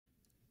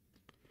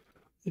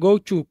Go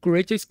to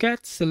create a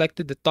sketch,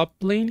 select the top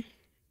plane,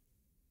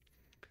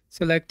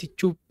 select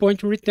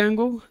 2-point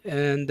rectangle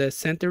and the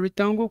center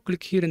rectangle,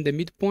 click here in the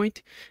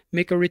midpoint,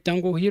 make a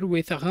rectangle here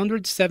with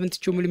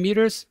 172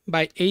 millimeters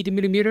by 80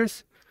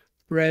 millimeters,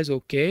 press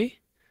OK,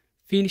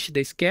 finish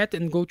the sketch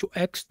and go to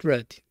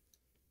Extrude.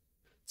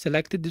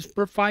 Select this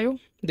profile,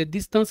 the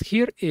distance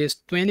here is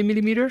 20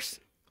 millimeters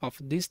of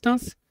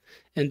distance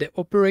and the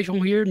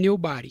operation here new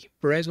body,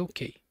 press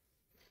OK.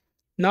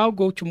 Now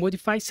go to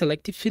modify,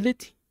 select fillet,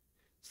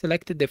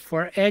 select the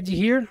far edge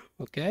here,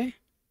 okay.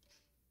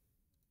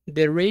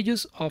 The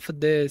radius of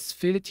this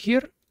fillet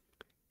here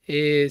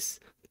is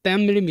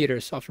 10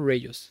 millimeters of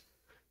radius.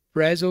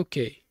 Press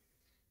OK.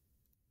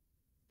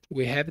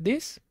 We have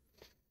this.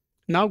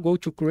 Now go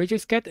to create a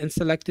sketch and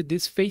select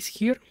this face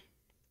here.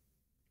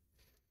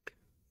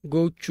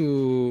 Go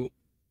to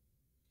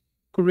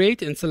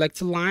create and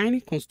select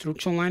line,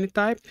 construction line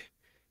type.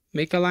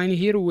 Make a line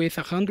here with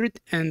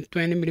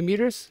 120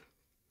 millimeters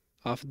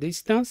of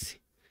distance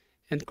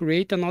and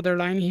create another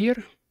line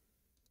here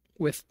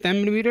with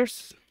 10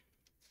 millimeters.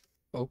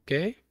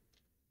 Okay.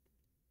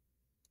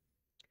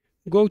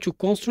 Go to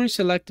constraint,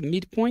 select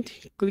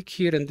midpoint, click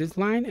here in this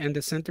line and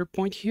the center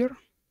point here.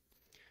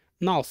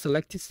 Now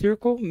select a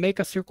circle, make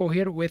a circle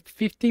here with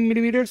 15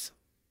 millimeters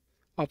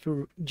of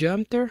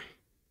diameter.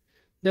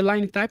 The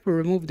line type,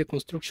 remove the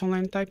construction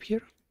line type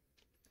here.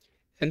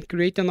 And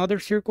create another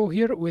circle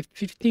here with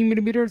 15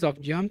 millimeters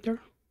of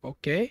diameter.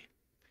 Okay.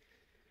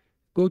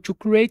 Go to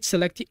create,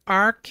 select the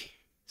arc,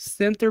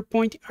 center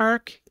point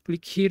arc,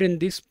 click here in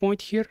this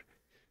point here.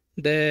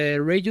 The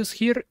radius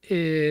here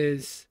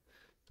is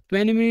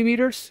 20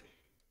 millimeters.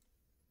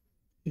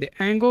 The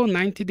angle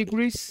 90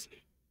 degrees.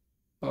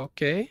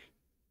 Okay.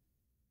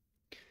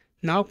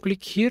 Now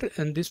click here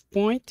in this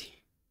point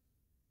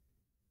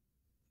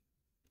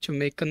to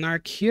make an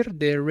arc here.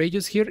 The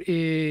radius here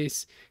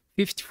is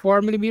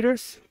 54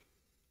 millimeters.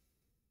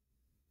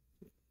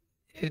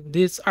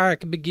 This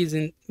arc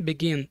begin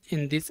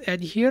in this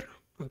edge here.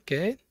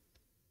 Okay.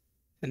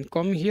 And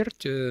come here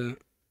to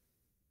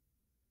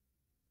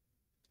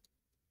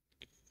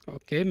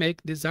okay,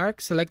 make this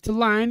arc, select a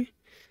line,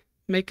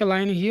 make a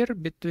line here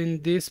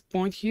between this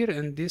point here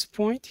and this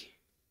point.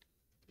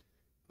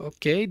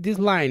 Okay, this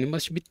line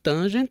must be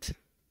tangent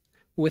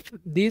with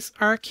this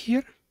arc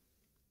here.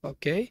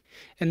 Okay,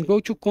 and go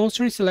to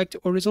constraint, select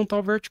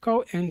horizontal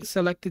vertical and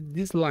select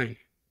this line.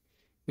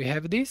 We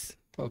have this.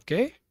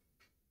 Okay.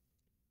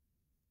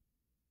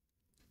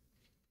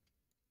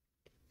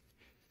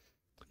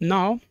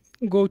 Now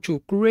go to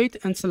create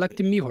and select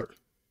the mirror.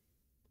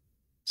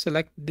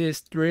 Select this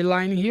straight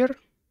line here.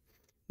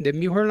 The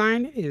mirror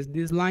line is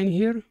this line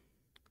here.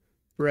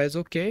 Press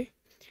OK.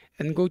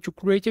 And go to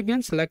create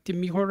again. Select the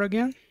mirror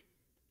again.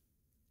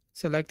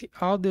 Select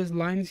all these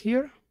lines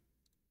here.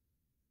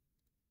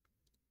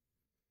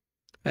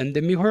 And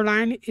the mirror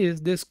line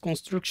is this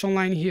construction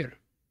line here.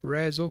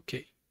 Press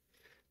OK.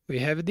 We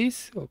have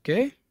this.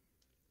 Okay.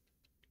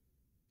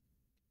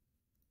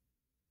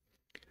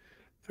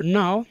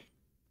 Now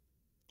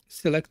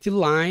select the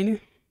line.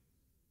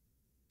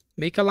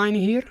 Make a line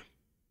here.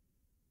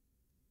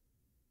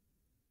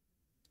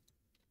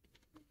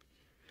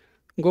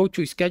 Go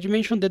to sketch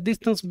dimension. The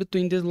distance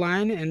between this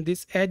line and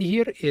this edge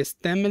here is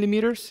 10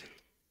 millimeters.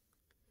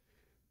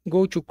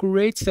 Go to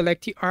create,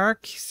 select the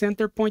arc,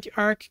 center point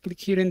arc, click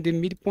here in the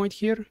midpoint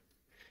here.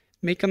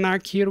 Make an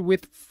arc here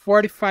with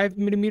 45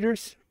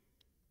 millimeters.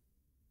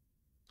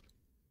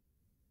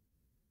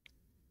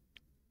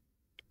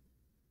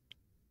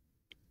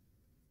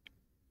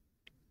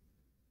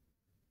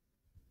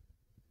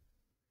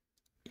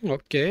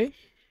 Okay.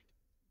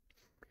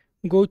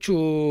 Go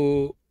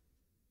to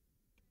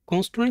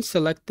constraint,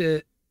 select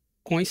the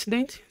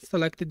coincident,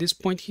 select this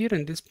point here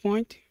and this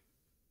point.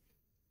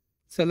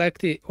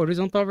 Select the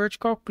horizontal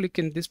vertical, click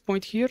in this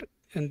point here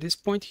and this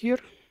point here.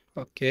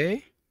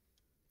 Okay.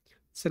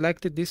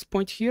 Select this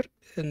point here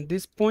and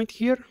this point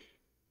here.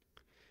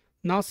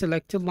 Now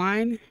select a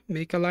line,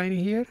 make a line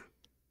here.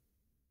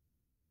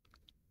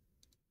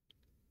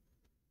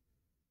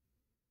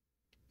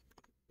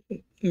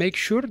 Make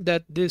sure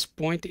that this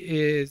point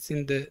is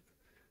in the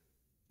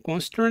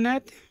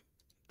constraint.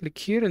 Click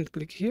here and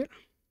click here.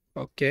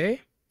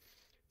 Okay.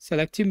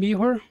 Select the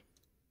mirror.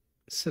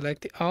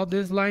 Select all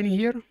this line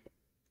here.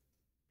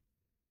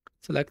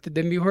 Select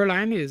the mirror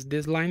line is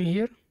this line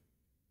here.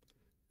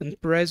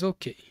 And press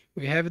OK.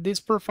 We have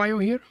this profile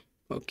here.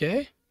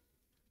 Okay.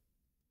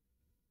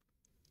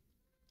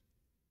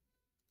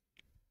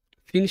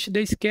 Finish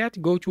the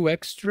sketch. Go to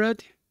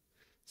Extrude.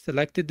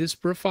 Select this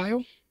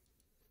profile.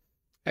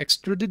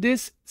 Extrude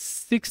this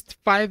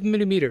 65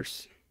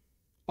 millimeters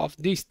of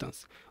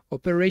distance.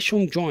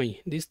 Operation join.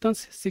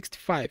 Distance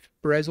 65.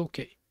 Press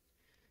OK.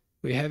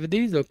 We have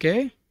this.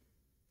 Okay.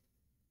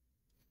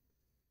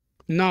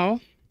 Now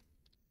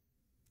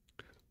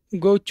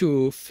go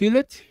to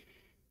fillet.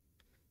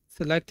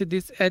 Select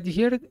this edge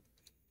here.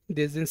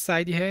 This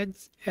inside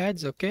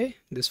edge. Okay.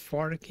 This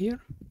fork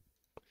here.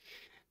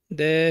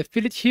 The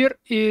fillet here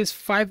is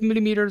 5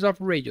 millimeters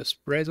of radius.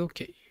 Press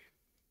OK.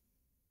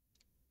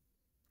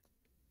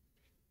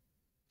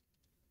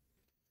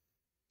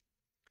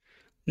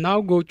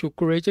 Now go to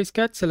create a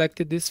sketch,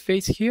 select this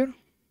face here,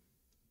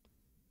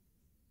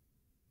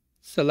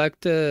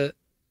 select a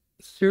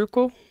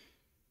circle,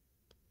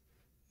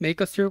 make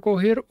a circle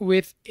here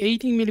with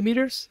 18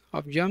 millimeters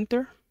of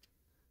diameter,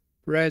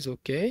 press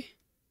OK,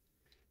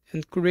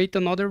 and create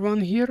another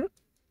one here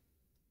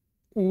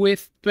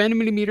with 20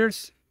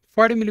 millimeters,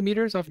 40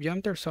 millimeters of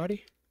diameter,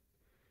 sorry.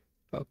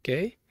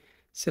 Okay,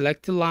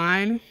 select the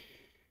line,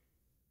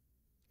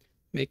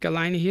 make a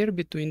line here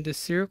between the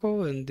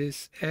circle and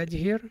this edge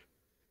here,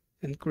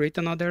 and create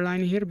another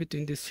line here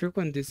between this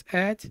circle and this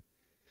edge.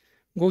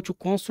 Go to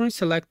constraint,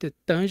 select the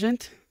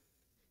tangent,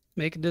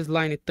 make this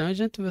line a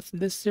tangent with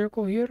this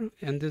circle here,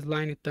 and this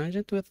line a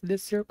tangent with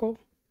this circle.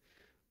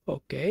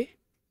 Okay,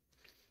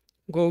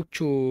 go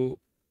to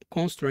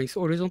constraints,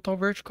 horizontal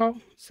vertical,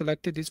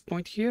 select this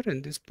point here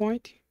and this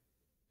point,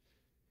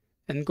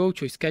 and go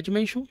to sketch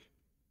dimension,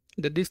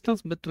 the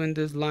distance between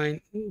this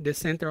line, the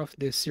center of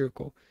this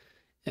circle,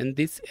 and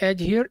this edge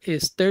here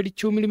is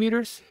 32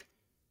 millimeters.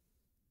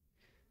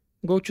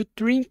 Go to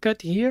trim,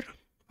 cut here.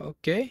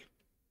 Okay,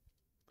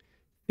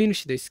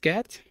 finish the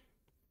sketch.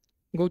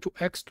 Go to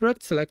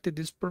extrude, select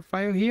this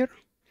profile here,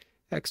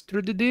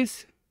 extrude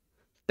this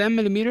 10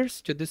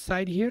 millimeters to this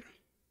side here.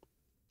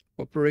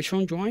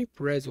 Operation join,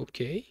 press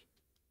OK.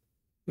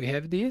 We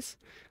have this.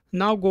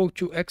 Now go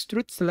to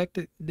extrude, select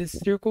this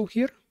circle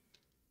here,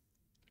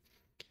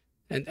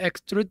 and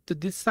extrude to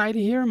this side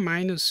here,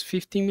 minus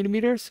 15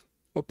 millimeters.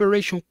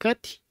 Operation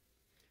cut,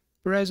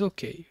 press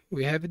OK.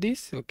 We have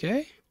this,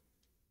 okay.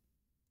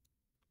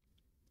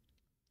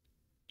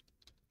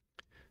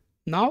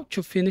 Now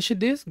to finish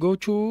this, go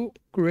to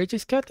create a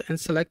sketch and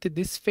select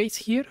this face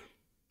here,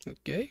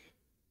 okay.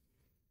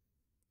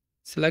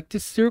 Select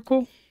this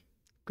circle,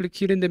 click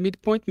here in the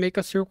midpoint, make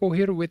a circle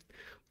here with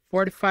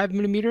 45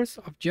 millimeters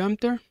of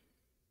diameter,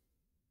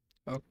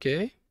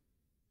 okay.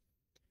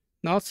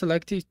 Now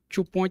select the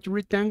 2-point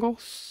rectangle,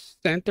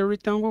 center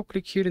rectangle,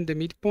 click here in the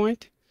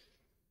midpoint,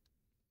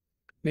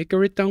 make a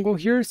rectangle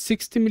here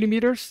 60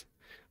 millimeters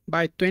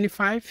by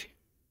 25,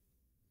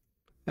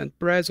 and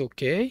press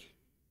OK.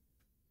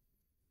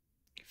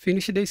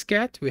 Finish the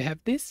sketch, we have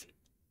this.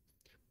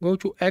 Go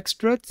to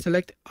extrude,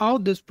 select all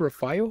this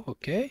profile,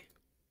 okay.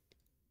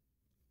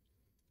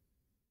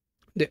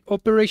 The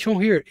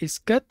operation here is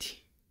cut,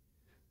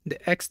 the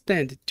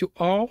extend to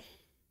all.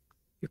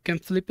 You can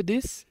flip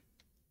this.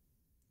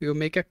 We'll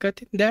make a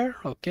cut there,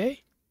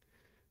 okay.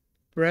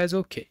 Press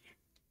OK.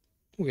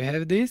 We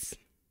have this.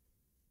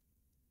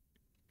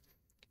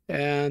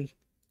 And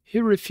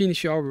here we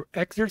finish our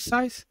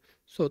exercise.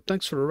 So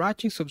thanks for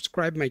watching,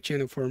 subscribe my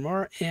channel for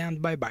more,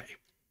 and bye bye.